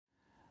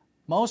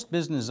Most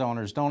business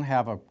owners don't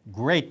have a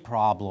great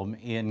problem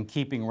in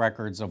keeping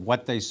records of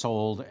what they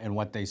sold and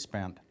what they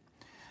spent.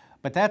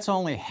 But that's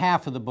only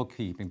half of the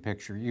bookkeeping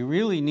picture. You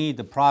really need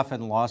the profit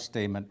and loss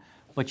statement,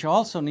 but you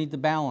also need the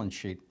balance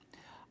sheet.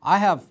 I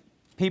have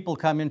people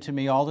come into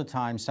me all the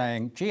time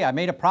saying, gee, I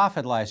made a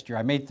profit last year.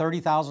 I made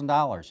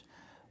 $30,000,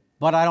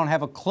 but I don't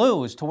have a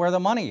clue as to where the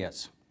money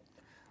is.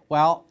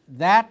 Well,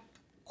 that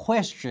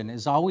question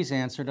is always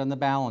answered on the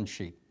balance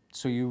sheet.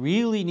 So you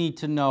really need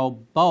to know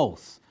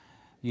both.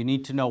 You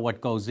need to know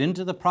what goes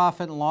into the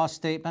profit and loss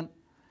statement,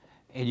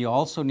 and you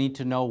also need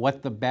to know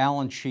what the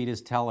balance sheet is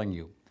telling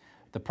you.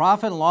 The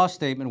profit and loss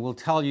statement will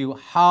tell you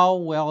how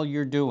well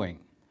you're doing.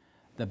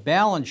 The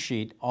balance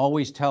sheet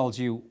always tells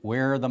you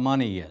where the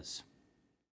money is.